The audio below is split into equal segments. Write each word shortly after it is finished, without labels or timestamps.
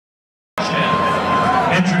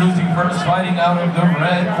Introducing first, fighting out of the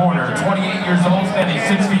red corner, 28 years old, standing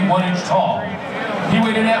 6 feet 1 inch tall. He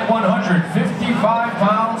weighed in at 155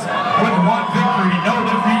 pounds with 1 victory, no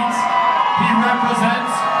defeats. He represents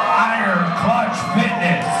Iron Clutch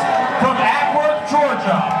Fitness. From Ackworth,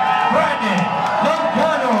 Georgia, Brandon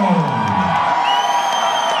Longano.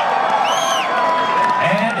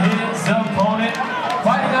 And his opponent,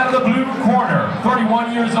 fighting out of the blue corner,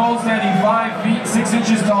 31 years old, standing 5 feet 6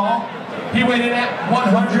 inches tall. He weighed in at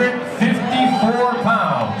 154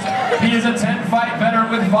 pounds. He is a 10-fight veteran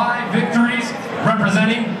with 5 victories,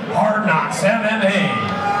 representing Hard Knocks MMA.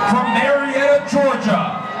 From Marietta,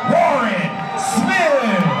 Georgia, Warren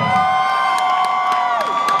Smith.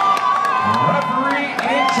 Referee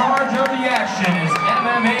in charge of the action is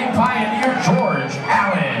MMA pioneer George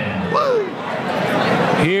Allen.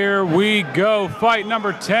 Here we go, fight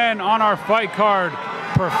number 10 on our fight card.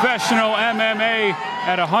 Professional MMA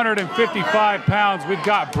at 155 pounds. We've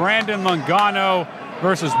got Brandon Longano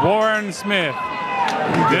versus Warren Smith.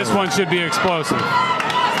 This one should be explosive.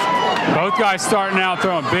 Both guys starting out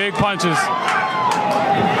throwing big punches.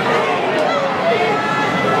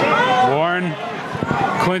 Warren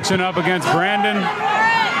clinching up against Brandon.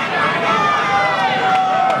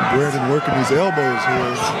 Brandon working these elbows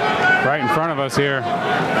here. Right in front of us here.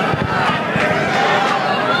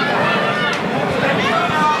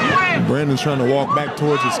 Brandon's trying to walk back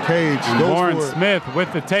towards his cage. Warren Smith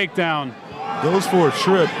with the takedown. Goes for a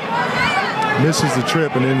trip, misses the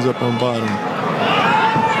trip, and ends up on bottom.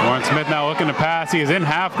 Warren Smith now looking to pass. He is in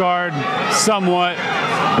half guard, somewhat.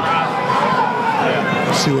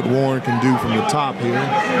 See what Warren can do from the top here.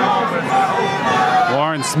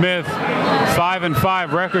 Warren Smith,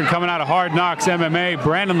 5-5 record coming out of Hard Knocks MMA.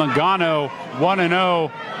 Brandon Longano,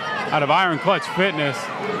 1-0 out of Iron Clutch Fitness.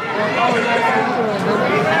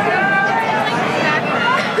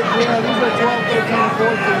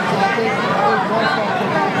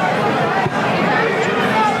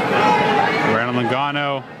 Brandon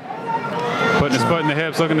Longano putting his foot in the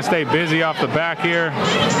hips, looking to stay busy off the back here.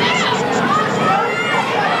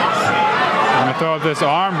 Going to throw up this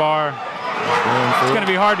arm bar. It's going to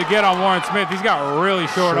be hard to get on Warren Smith. He's got really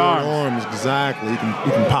short arms. Exactly. He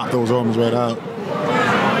can pop those arms right out.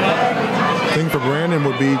 The thing for Brandon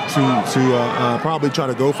would be to probably try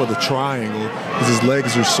to go for the triangle because his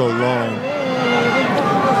legs are so long.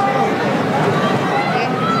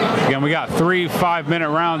 Again, we got 3 5-minute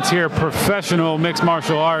rounds here. Professional mixed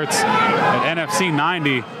martial arts at NFC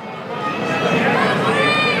 90.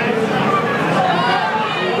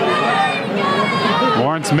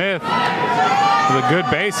 Warren Smith with a good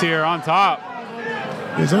base here on top.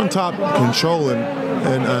 He's on top controlling,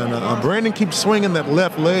 and Brandon keeps swinging that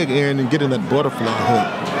left leg in and getting that butterfly hook.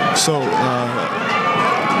 So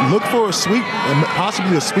look for a sweep,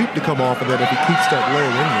 possibly a sweep to come off of that if he keeps that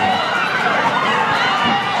leg in there.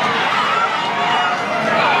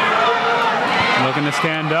 Looking to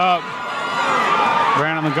stand up.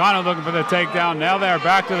 Brandon Longano looking for the takedown. Now they're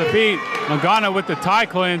back to the feet. Longano with the tie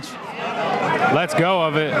clinch. Let's go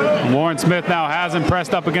of it. Warren Smith now has him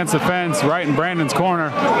pressed up against the fence right in Brandon's corner.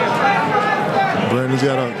 Brandon's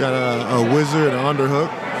got a wizard, an underhook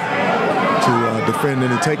to defend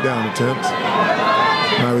any takedown attempts.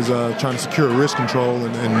 Now he's trying to secure wrist control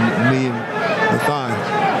and knee in the thigh.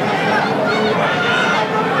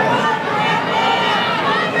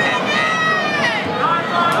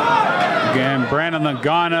 Again, Brandon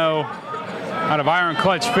Longano out of Iron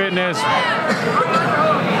Clutch Fitness.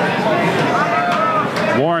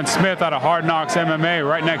 Warren Smith out of Hard Knocks MMA,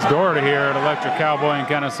 right next door to here at Electric Cowboy in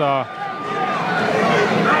Kennesaw.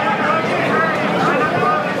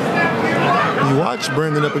 You watch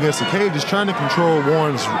Brandon up against the cage. He's trying to control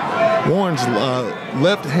Warren's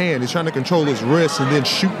left hand. He's trying to control his wrist and then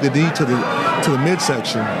shoot the knee to the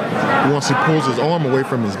midsection once he pulls his arm away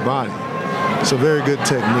from his body. It's a very good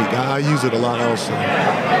technique. I use it a lot also.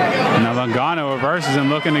 Now Longano reverses him,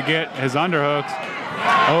 looking to get his underhooks.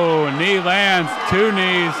 Oh, knee lands, 2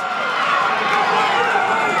 knees.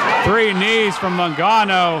 3 knees from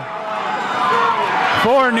Longano.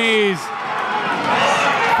 4 knees.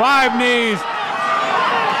 5 knees.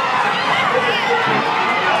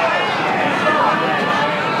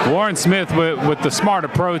 Warren Smith with the smart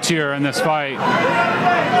approach here in this fight.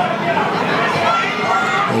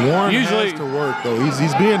 Well, Warren has to work though.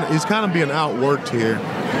 He's kind of being outworked here.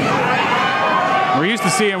 We're used to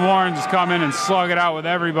seeing Warren just come in and slug it out with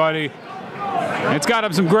everybody. It's got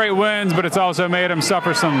him some great wins, but it's also made him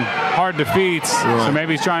suffer some hard defeats. Right. So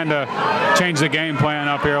maybe he's trying to change the game plan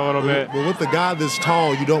up here a little bit. Well, with the guy this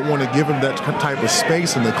tall, you don't want to give him that type of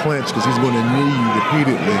space in the clinch because he's going to knee you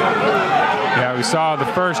repeatedly. Yeah, we saw the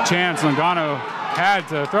first chance Longano had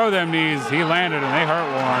to throw them knees. He landed and they hurt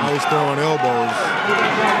Warren. Now he's throwing elbows.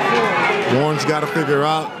 Warren's got to figure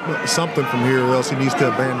out something from here or else he needs to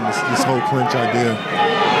abandon this whole clinch idea.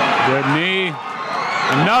 Good knee.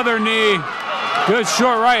 Another knee. Good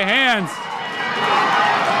short right hands.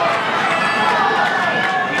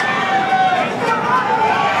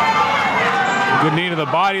 Good knee to the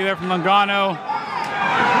body there from Longano.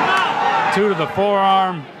 2 to the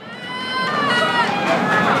forearm.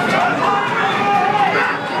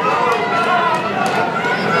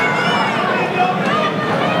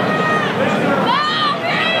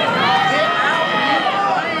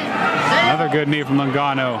 Another good knee from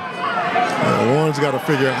Longano. Warren's got to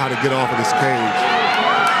figure out how to get off of this cage.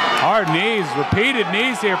 Hard knees, repeated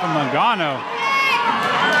knees here from Longano.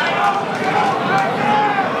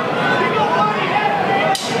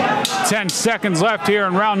 Ten seconds left here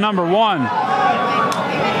in round number 1.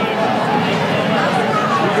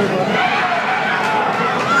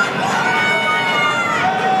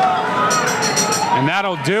 And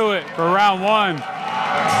that'll do it for round 1.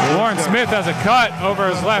 Warren Smith has a cut over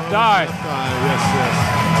his left eye. Yes, yes.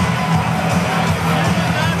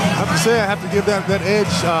 I have to say, I have to give that edge.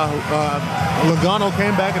 Longano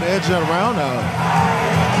came back and edged that round out.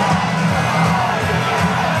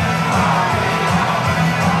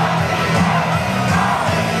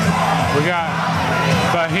 We got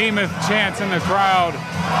behemoth chants in the crowd.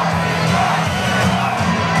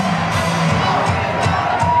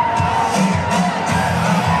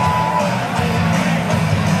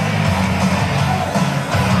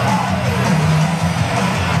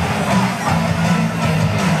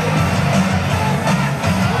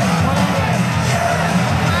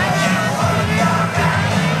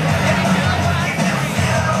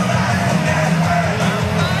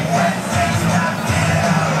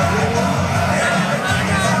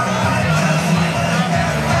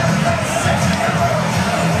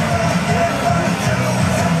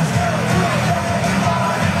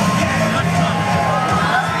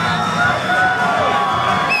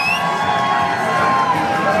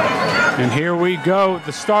 And here we go,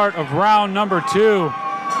 the start of round number 2. All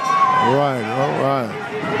right.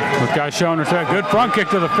 This guy showing respect. Good front kick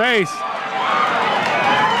to the face.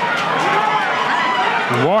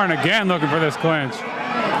 And Warren again looking for this clinch.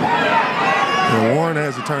 And Warren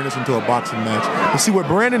has to turn this into a boxing match. You see what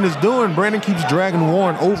Brandon is doing? Brandon keeps dragging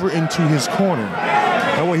Warren over into his corner.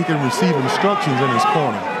 That way he can receive instructions in his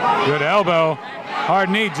corner. Good elbow.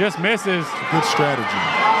 Hard knee just misses. Good strategy.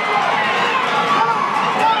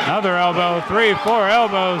 Another elbow, 3, 4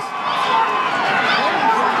 elbows.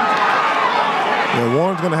 Yeah,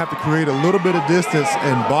 Warren's going to have to create a little bit of distance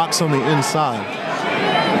and box on the inside.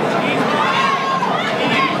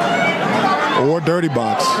 Or dirty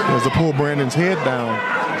box. He has to pull Brandon's head down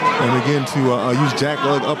and begin to use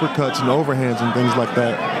jackleg uppercuts and overhands and things like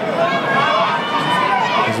that.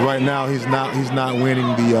 Because right now he's not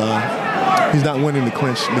winning the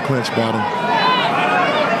clinch battle.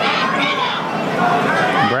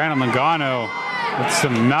 Brandon Longano with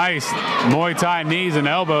some nice Muay Thai knees and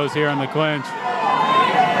elbows here in the clinch.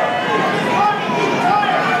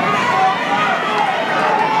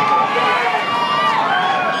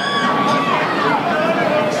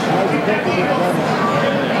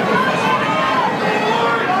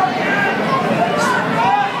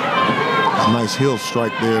 Nice heel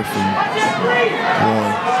strike there from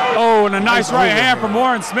Warren. Oh, and a nice right hand from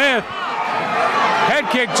Warren Smith. Head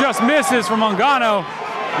kick just misses from Longano.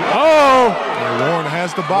 Oh! And Warren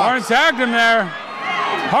has the box. Warren tagged him there.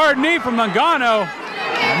 Hard knee from Longano.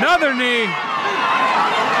 Another knee.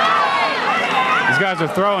 These guys are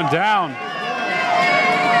throwing down.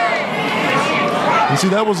 You see,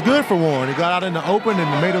 that was good for Warren. He got out in the open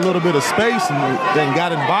and made a little bit of space and then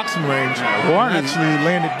got in boxing range. Warren actually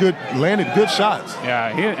landed good shots. Yeah,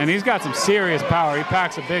 and he's got some serious power. He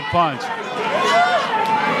packs a big punch.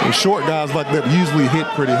 The short guys like that usually hit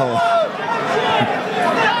pretty hard.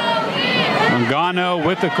 Longano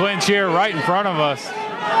with the clinch here right in front of us.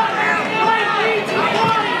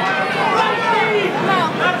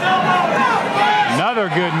 Another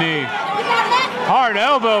good knee. Hard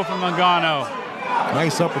elbow from Longano.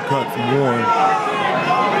 Nice uppercut from Warren.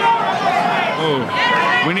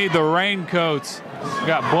 Oh, we need the raincoats. We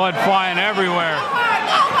got blood flying everywhere.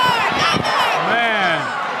 Man.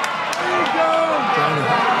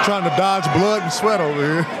 Trying to dodge blood and sweat over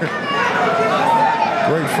here.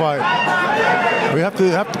 Great fight. We have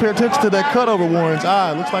to pay attention to that cut over Warren's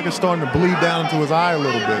eye. It looks like it's starting to bleed down into his eye a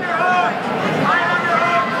little bit.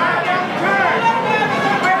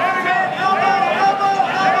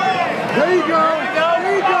 There you go.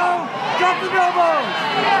 There you go. Drop the elbows.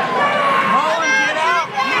 Mullen, get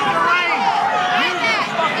out. Use the reins.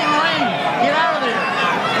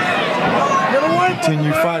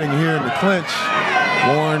 continue fighting here in the clinch.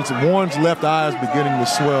 Warren's left eye is beginning to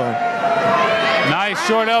swell. Nice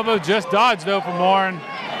short elbow, just dodged though from Warren.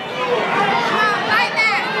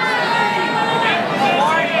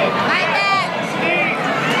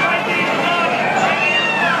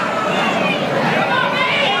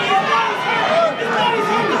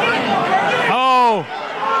 Oh,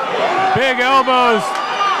 big elbows.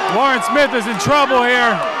 Warren Smith is in trouble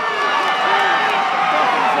here.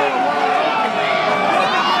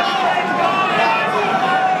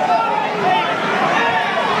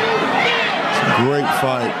 Great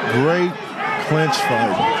fight, great clinch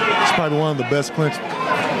fight. It's probably one of the best clinch.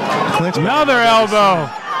 Another elbow.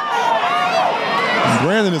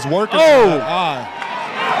 Brandon is working on that eye.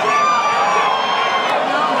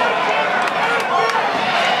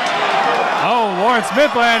 Oh, Warren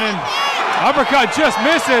Smith landing. Uppercut just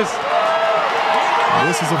misses.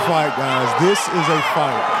 This is a fight, guys. This is a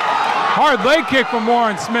fight. Hard leg kick from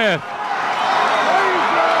Warren Smith.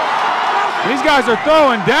 These guys are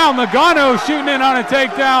throwing down. Longano shooting in on a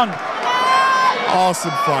takedown. Awesome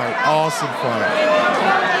fight. Awesome fight.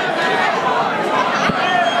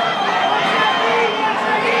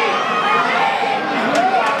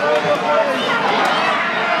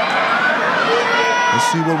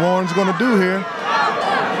 Let's see what Warren's going to do here.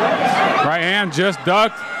 Right hand just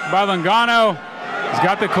ducked by Longano. He's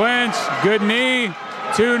got the clinch. Good knee.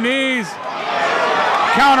 Two knees.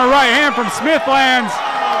 Counter right hand from Smith lands.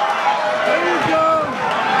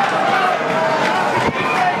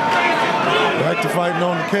 Back to fighting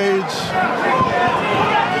on the cage.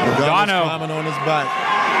 Longano's climbing on his back.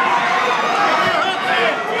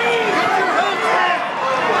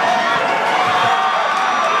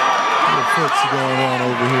 Little flicks going on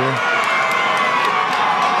over here.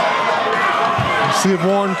 Let's see if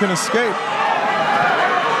Warren can escape.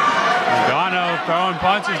 Longano throwing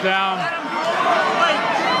punches down.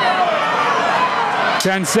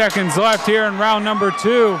 10 seconds left here in round number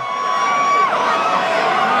 2.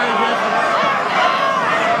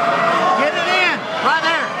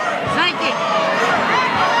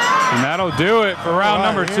 And that'll do it for round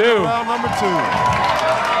number 2. Round number 2.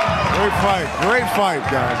 Great fight,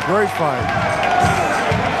 guys. Great fight.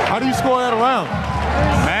 How do you score that round?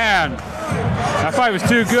 Man, that fight was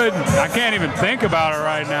too good. I can't even think about it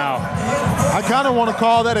right now. I kind of want to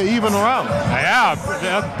call that an even round. Yeah,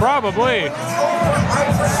 probably.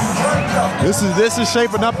 This is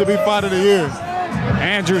shaping up to be fight of the year.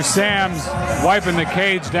 Andrew Sams wiping the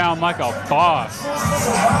cage down like a boss.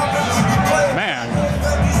 Man.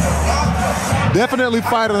 Definitely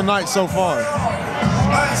fight of the night so far.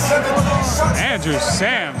 Andrew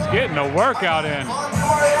Sams getting a workout in.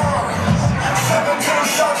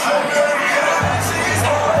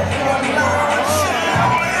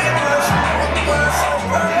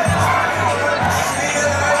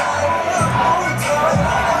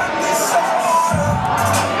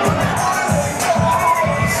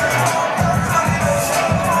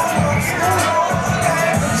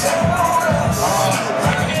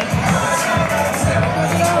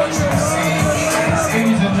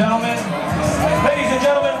 Ladies and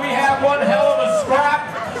gentlemen, we have one hell of a scrap.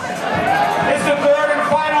 It's the third and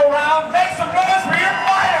final round. Make some noise for your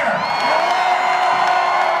fighter.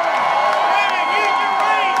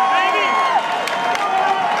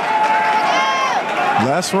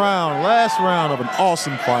 Last round of an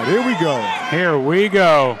awesome fight. Here we go. Here we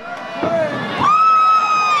go.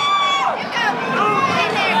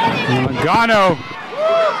 Longano.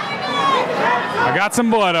 I got some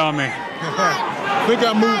blood on me. I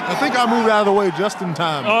think I moved out of the way just in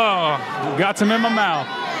time. Oh, got some in my mouth.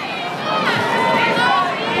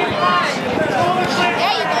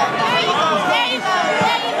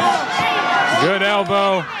 Good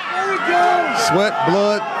elbow. Sweat,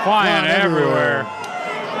 blood Flying everywhere.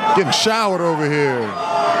 Getting showered over here.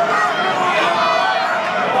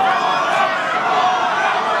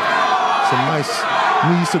 Some nice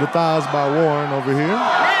knees to the thighs by Warren over here.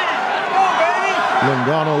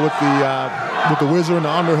 Longano with the whizzer and the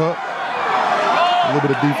underhook. A little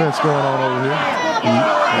bit of defense going on over here.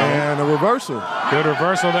 And a reversal. Good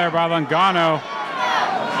reversal there by Longano.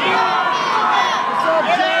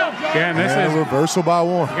 Again, this is a reversal by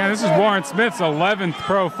Warren. Again, this is Warren Smith's 11th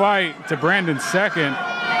pro fight to Brandon's 2nd.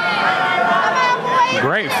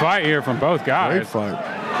 Great fight here from both guys. Great fight.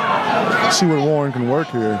 Let's see what Warren can work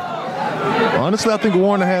here. Honestly, I think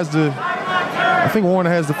Warren has to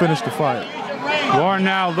finish the fight. Warren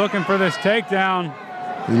now looking for this takedown.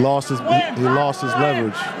 He lost his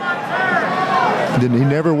leverage. He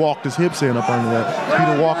never walked his hips in up under that. If he'd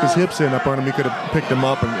have walked his hips in up under him, he could have picked him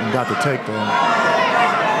up and got the takedown.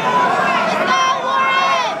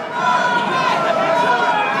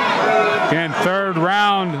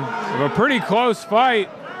 end of a pretty close fight.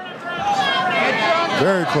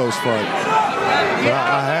 Very close fight.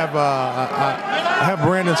 I have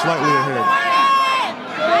Brandon slightly ahead.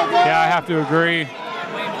 Yeah, I have to agree.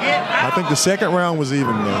 I think the second round was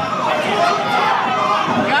even though.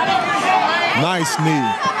 Nice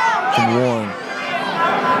knee from Warren.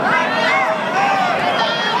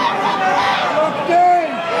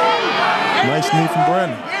 Nice knee from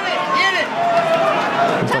Brandon.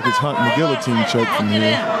 Looks like he's hunting the guillotine choke from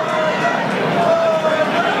here.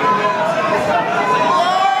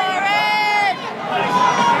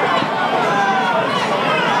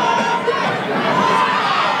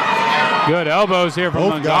 Good elbows here from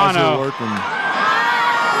Both guys are Longano. working.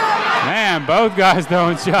 Man, both guys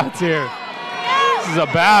throwing shots here. This is a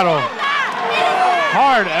battle.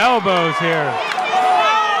 Hard elbows here.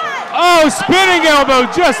 Oh, spinning elbow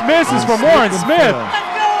just misses from Warren Smith.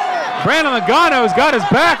 Brandon Longano's got his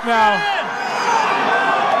back now.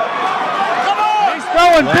 He's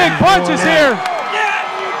throwing big punches here.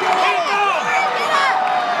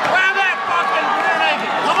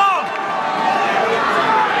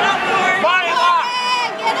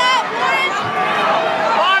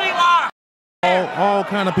 All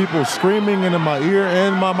kind of people screaming into my ear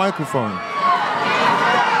and my microphone.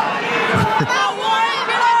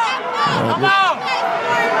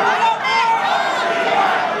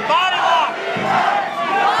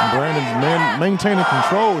 Brandon's maintaining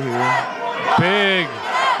control here. Big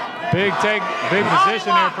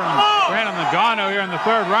position here from Brandon Longano here in the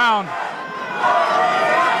third round.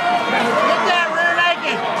 Get that rear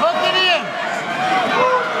naked. Hook it in.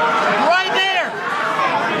 Right there.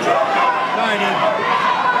 Sorry, dude.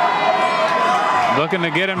 Looking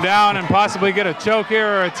to get him down and possibly get a choke here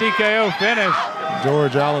or a TKO finish.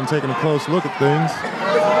 George Allen taking a close look at things.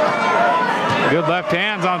 Good left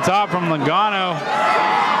hands on top from Longano.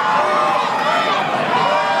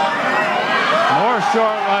 More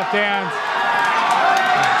short left hands.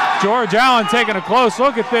 George Allen taking a close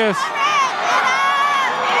look at this.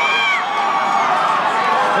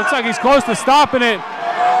 Looks like he's close to stopping it.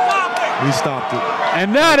 He stopped it.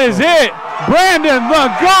 And that is it. Brandon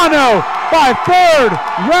Longano by third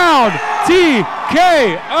round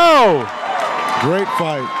TKO. Great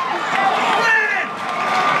fight.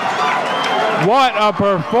 What a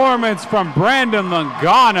performance from Brandon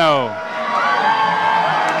Longano.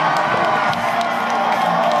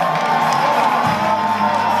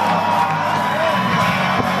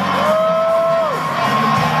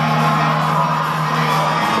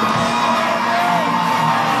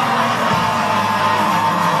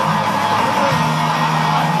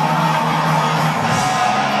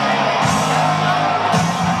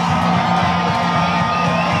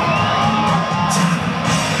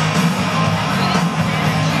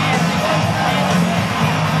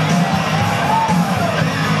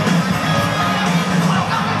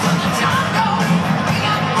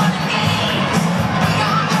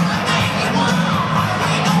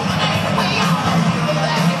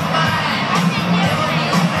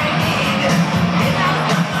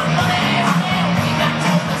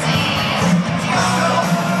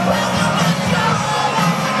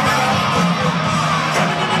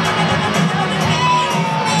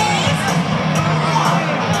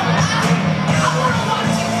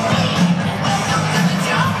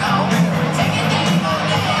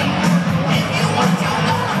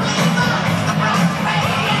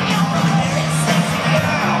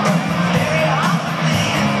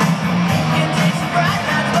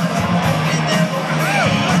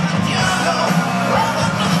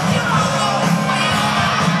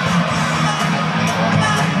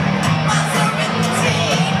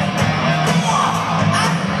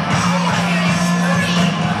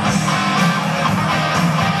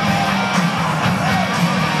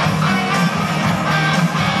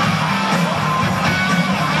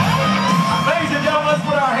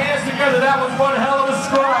 That was one hell of a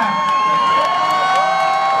scrap.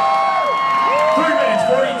 3 minutes,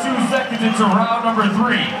 42 seconds into round number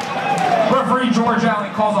 3. Referee George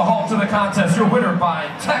Allen calls a halt to the contest. Your winner by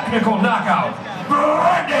technical knockout,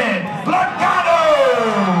 Brandon Longano.